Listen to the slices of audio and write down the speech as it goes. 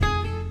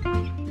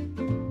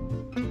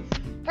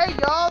Hey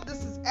y'all,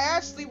 this is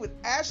Ashley with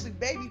Ashley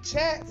Baby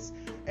Chats,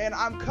 and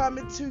I'm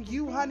coming to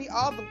you, honey,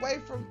 all the way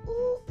from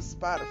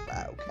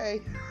Spotify, okay?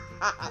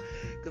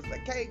 Because I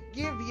can't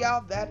give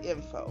y'all that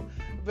info.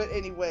 But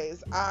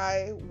anyways,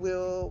 I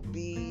will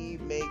be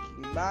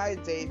making my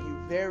debut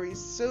very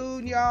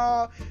soon,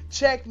 y'all.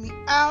 Check me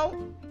out,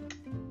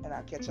 and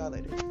I'll catch y'all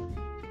later.